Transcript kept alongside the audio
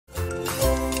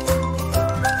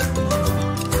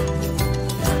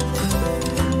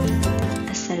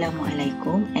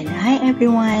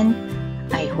everyone.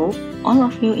 I hope all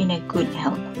of you in a good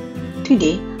health.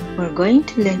 Today, we're going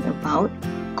to learn about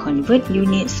convert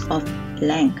units of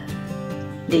length.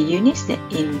 The units that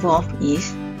involve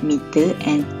is meter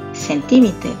and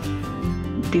centimeter.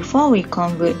 Before we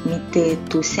convert meter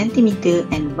to centimeter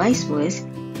and vice versa,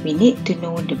 we need to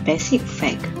know the basic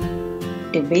fact.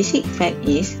 The basic fact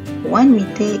is 1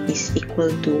 meter is equal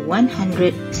to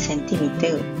 100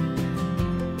 centimeter.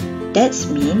 That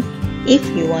means if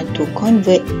you want to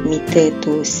convert meter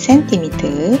to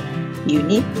centimeter, you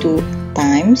need to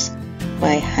times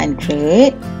by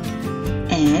 100,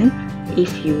 and if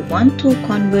you want to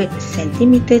convert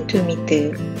centimeter to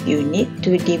meter, you need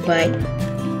to divide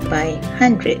by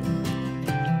 100.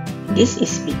 This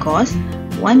is because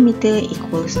 1 meter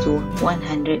equals to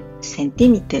 100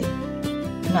 centimeter.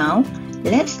 Now,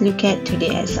 let's look at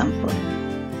today's example.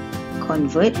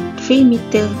 Convert 3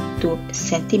 meter to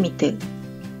centimeter.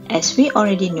 As we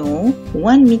already know,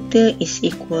 1 meter is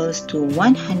equals to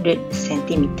 100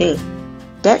 centimeter.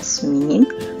 That means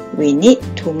we need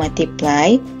to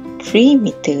multiply 3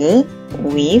 meter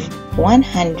with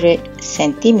 100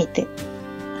 centimeter.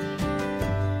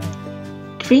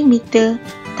 3 meter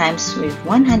times with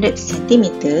 100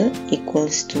 centimeter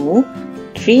equals to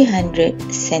 300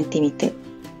 centimeter.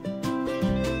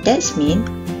 That means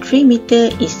 3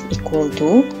 meter is equal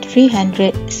to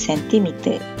 300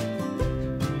 centimeter.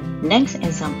 Next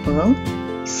example,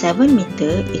 7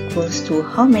 meter equals to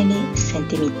how many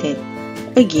centimeter?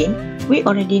 Again, we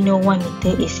already know 1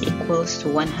 meter is equals to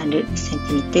 100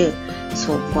 centimeter.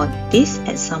 So for this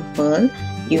example,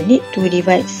 you need to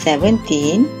divide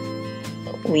 17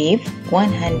 with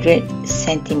 100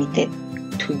 centimeter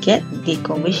to get the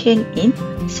conversion in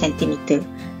centimeter.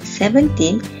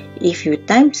 17, if you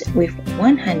times with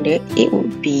 100, it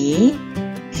would be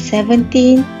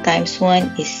 17 times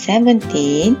 1 is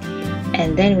 17,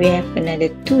 and then we have another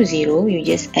 20, you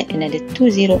just add another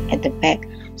 20 at the back,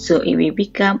 so it will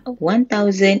become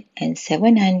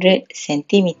 1700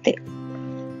 centimeter.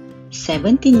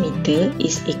 17 meter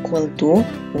is equal to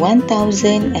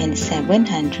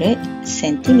 1700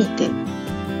 centimeter.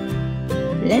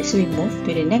 Let's move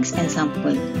to the next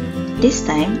example. This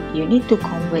time, you need to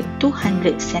convert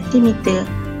 200 centimeter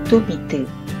to meter.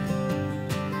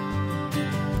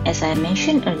 As I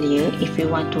mentioned earlier, if we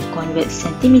want to convert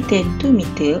centimeter to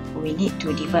meter, we need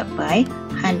to divide by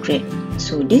 100.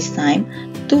 So this time,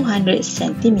 200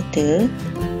 centimeter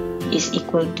is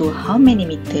equal to how many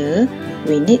meter?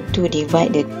 We need to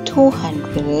divide the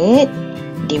 200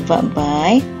 divided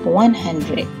by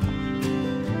 100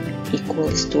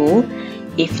 equals to,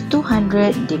 if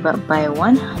 200 divided by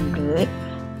 100,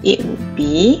 it would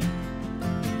be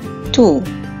 2.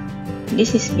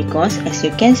 This is because, as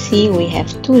you can see, we have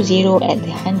 20 at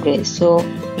the 100, so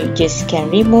you just can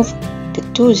remove the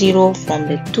 20 from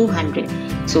the 200.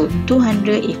 So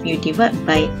 200, if you divide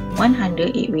by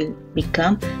 100, it will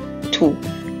become 2.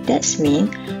 That means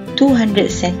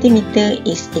 200 centimeter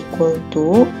is equal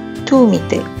to 2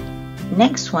 meter.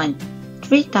 Next one,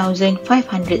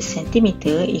 3500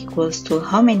 centimeter equals to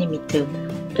how many meter?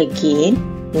 Again,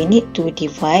 we need to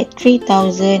divide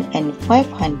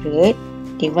 3500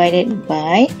 divided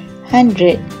by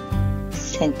 100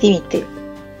 centimeter.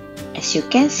 As you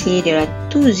can see, there are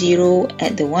 20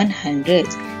 at the 100,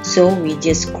 so we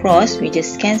just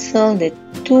cancel the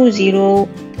 20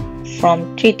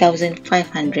 from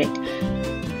 3500.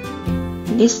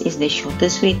 This is the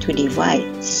shortest way to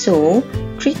divide. So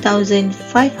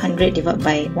 3500 divided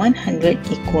by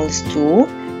 100 equals to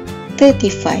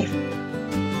 35.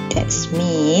 That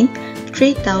means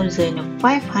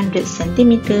 3500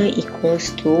 centimeter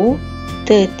equals to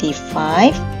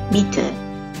 35 meter.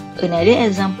 Another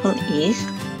example is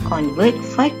convert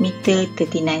 5 meter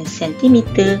 39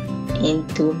 centimeter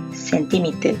into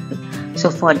centimeter. So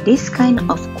for this kind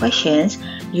of questions,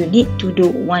 you need to do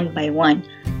one by one.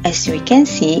 As we can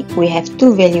see, we have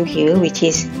two values here, which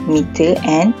is meter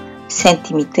and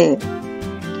centimeter.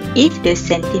 If the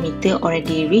centimeter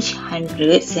already reach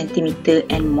 100 centimeter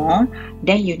and more,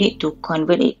 then you need to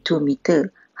convert it to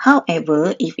meter.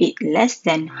 However, if it less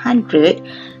than 100,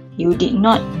 you did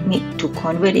not need to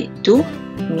convert it to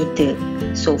meter.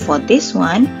 So for this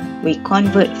one, we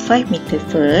convert 5 meter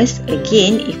first.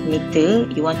 Again, if meter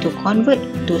you want to convert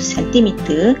to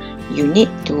centimeter, you need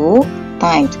to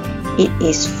times. It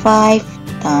is 5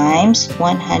 times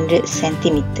 100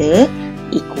 centimeter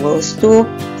equals to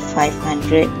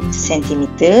 500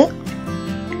 centimeter.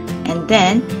 And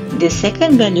then the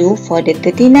second value for the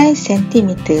 39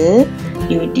 centimeter,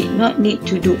 you did not need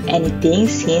to do anything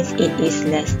since it is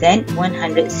less than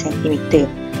 100 centimeter.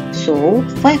 So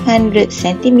 500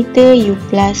 centimeter you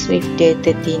plus with the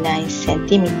 39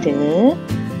 centimeter,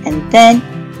 and then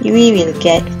we will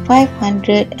get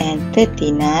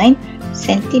 539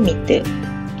 centimeter.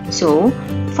 So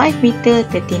 5 meter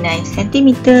 39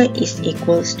 centimeter is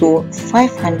equals to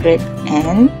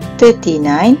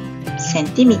 539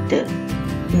 centimeter.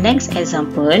 Next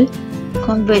example,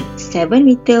 convert 7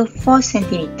 meter 4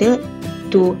 centimeter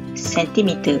to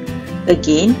centimeter.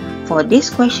 Again, for these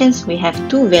questions we have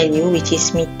two values, which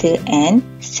is meter and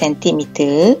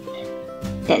centimeter.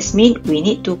 That means we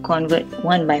need to convert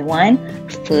one by one.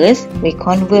 First, we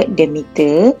convert the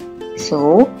meter.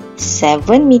 So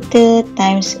 7 meter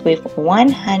times with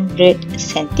 100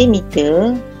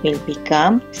 centimeter will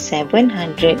become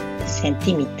 700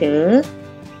 centimeter.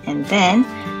 And then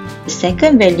the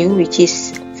second value, which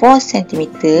is 4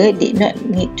 centimeter, did not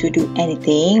need to do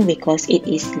anything because it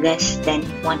is less than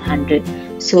 100.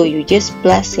 So you just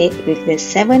plus it with the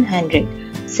 700.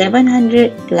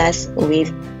 700 plus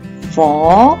with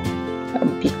 4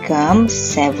 becomes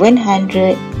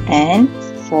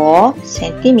 704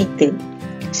 centimeter.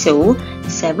 So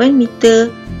 7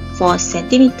 meter 4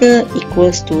 centimeter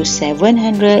equals to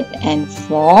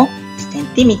 704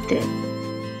 centimeter.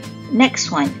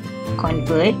 Next one,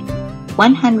 convert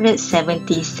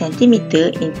 170 centimeter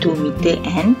into meter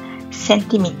and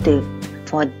centimeter.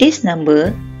 For this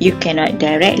number, you cannot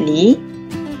directly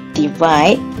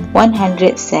divide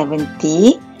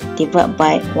 170 divided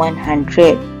by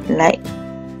 100 like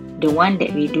the one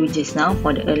that we do just now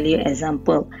for the earlier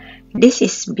example. This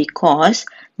is because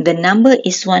the number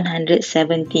is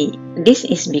 170. This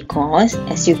is because,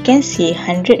 as you can see,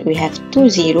 100 we have 2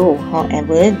 0.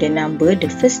 However, the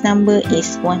first number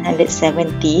is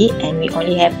 170 and we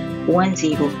only have 1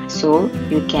 0. So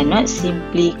you cannot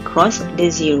simply cross the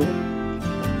 0.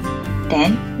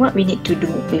 Then what we need to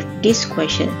do with this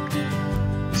question?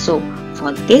 So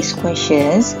for these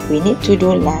questions, we need to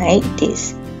do like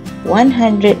this.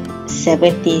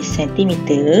 170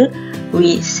 centimeter,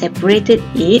 we separated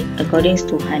it according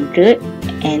to 100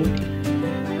 and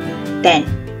 10,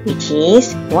 which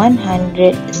is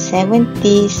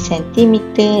 170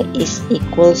 centimeter is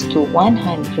equals to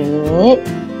 100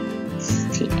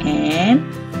 cm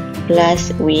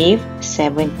plus with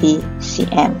 70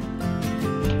 cm.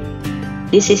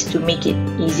 This is to make it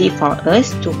easy for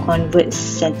us to convert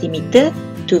centimeter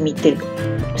to meter.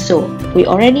 So we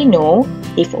already know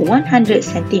if 100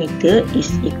 centimeter is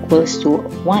equals to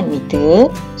 1 meter,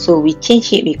 so we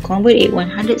change it, we convert it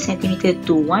 100 centimeter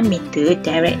to 1 meter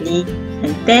directly,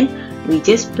 and then we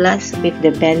just plus with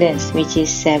the balance, which is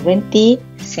 70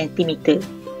 centimeter.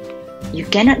 You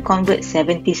cannot convert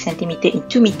 70 centimeter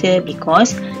into meter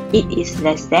because it is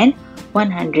less than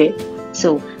 100.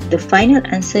 So the final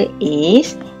answer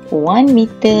is 1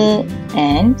 meter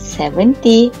and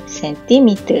 70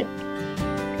 centimeter.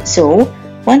 So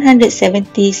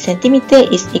 170 centimeter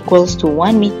is equals to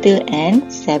 1 meter and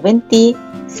 70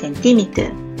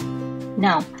 centimeter.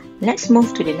 Now, let's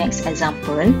move to the next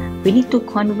example. We need to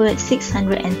convert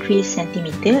 603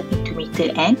 centimeter into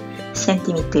meter and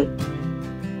centimeter.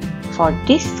 For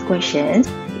this question,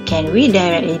 can we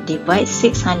directly divide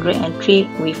 603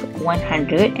 with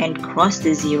 100 and cross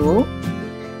the 0?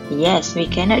 Yes, we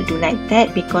cannot do like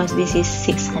that because this is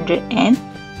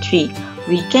 603.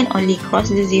 We can only cross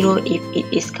the 0 if it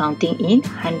is counting in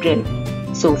 100.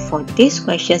 So for these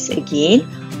questions again,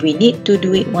 we need to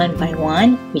do it one by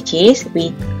one, which is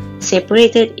we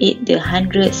separated it the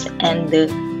hundreds and the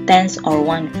tens or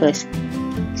 1 first.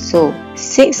 So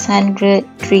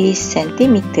 603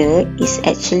 centimeter is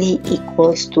actually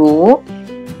equals to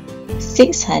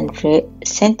 600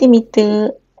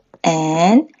 centimeter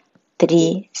and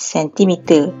 3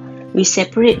 centimeter. We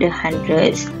separate the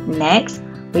hundreds. Next,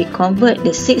 we convert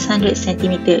the 600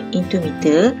 centimeter into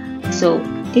meter. So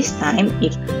this time,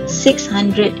 if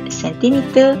 600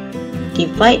 centimeter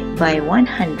divide by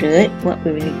 100, what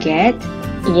we will get?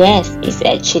 Yes, it's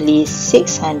actually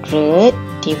 600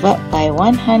 divided by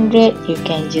 100. You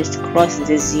can just cross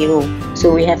the 0.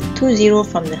 So we have 2 0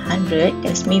 from the 100.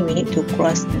 That means we need to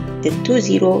cross the 2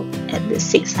 0 at the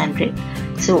 600.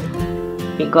 So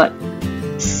we got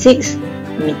 6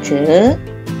 meter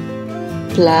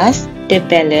plus the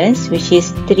balance, which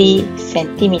is 3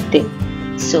 centimeter.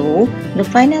 So the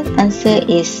final answer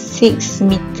is 6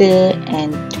 meter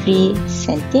and 3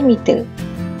 centimeter.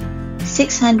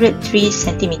 603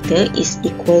 centimeter is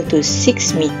equal to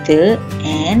 6 meter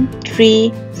and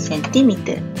 3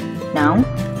 centimeter. Now,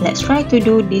 let's try to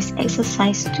do this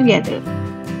exercise together.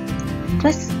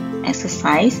 First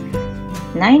exercise,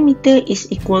 9 meter is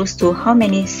equals to how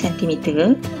many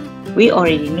centimeter? we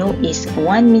already know is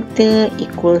 1 meter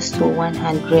equals to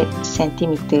 100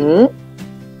 centimeter.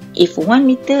 If 1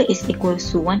 meter is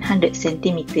equals to 100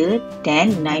 centimeter,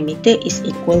 then 9 meter is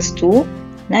equals to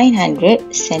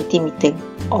 900 centimeter.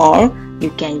 Or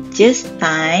you can just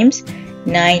times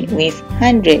 9 with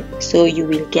 100, so you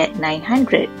will get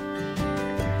 900.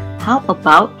 How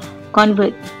about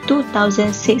convert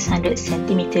 2600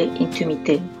 centimeter into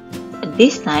meter?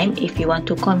 This time, if you want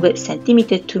to convert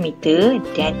centimeter to meter,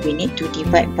 then we need to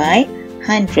divide by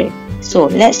 100. So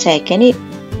let's try. Can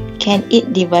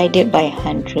it divided by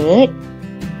 100?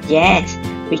 Yes,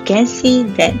 we can see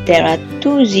that there are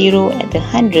 2 0 at the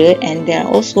 100 and there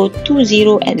are also 2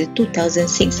 0 at the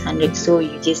 2600. So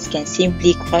you just can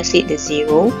simply cross it the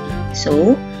 0.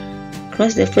 So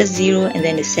cross the first 0 and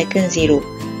then the second 0.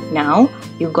 Now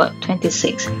you got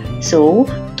 26. So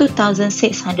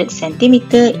 2600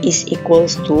 centimeter is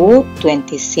equals to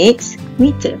 26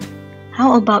 meter.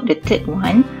 How about the third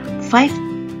one? 5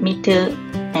 meter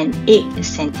and 8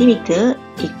 centimeter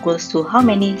equals to how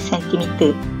many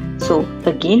centimeter? So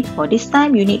again, for this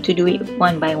time, you need to do it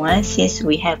one by one since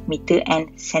we have meter and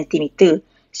centimeter.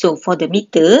 So for the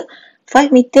meter,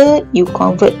 5 meter, you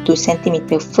convert to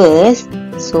centimeter first.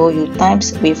 So you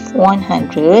times with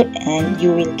 100 and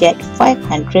you will get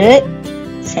 500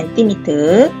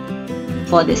 centimeter.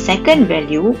 For the second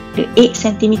value, the 8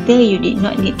 centimeter, you did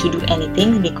not need to do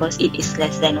anything because it is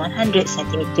less than 100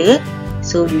 centimeter.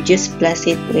 So you just plus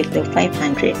it with the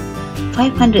 500.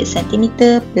 500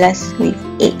 centimeter plus with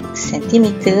 8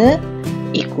 centimeter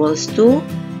equals to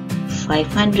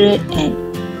 508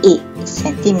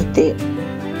 centimeter.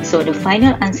 So the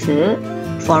final answer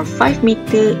for 5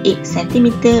 meter 8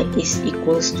 centimeter is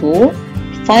equals to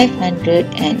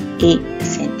 508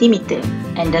 centimeter.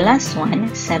 And the last one,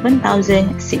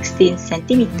 7016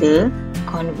 centimeter,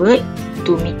 convert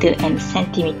to meter and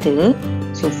centimeter.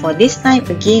 So for this time,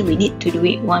 again, we need to do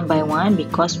it one by one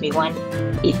because we want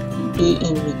it be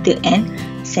in meter and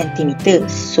centimeter.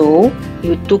 So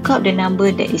you took out the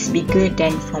number that is bigger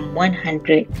than from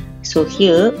 100. So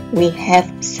here we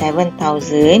have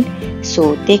 7000.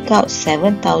 So take out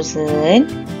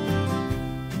 7000.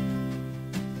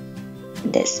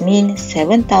 That means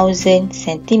 7000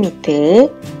 centimeter,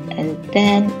 and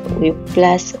then we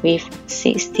plus with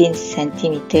 16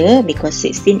 centimeter because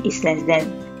 16 is less than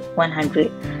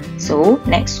 100. So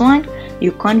next one,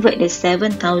 you convert the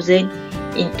 7000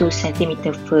 into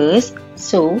centimeter first.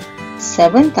 So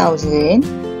 7000,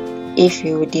 if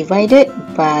you divide it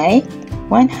by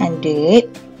 100,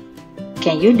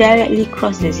 can you directly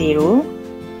cross the 0?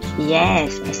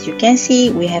 Yes, as you can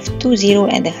see, we have 2 0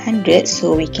 at the 100,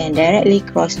 so we can directly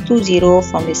cross 2 0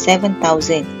 from the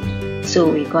 7000.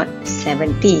 So we got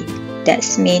 70. That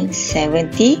means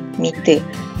 70 meter.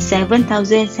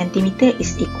 7000 centimeter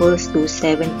is equals to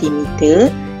 70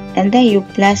 meter. And then you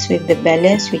plus with the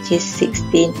balance, which is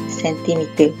 16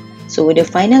 centimeter. So the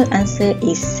final answer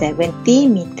is 70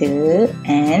 meter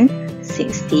and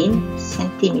 16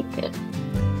 centimeter.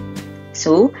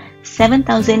 So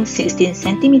 7016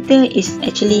 centimeter is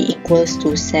actually equals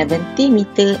to 70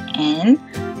 meter and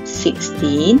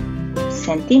 16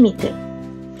 centimeter.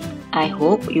 I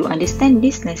hope you understand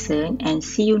this lesson and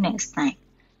see you next time.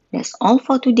 That's all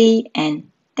for today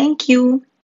and thank you.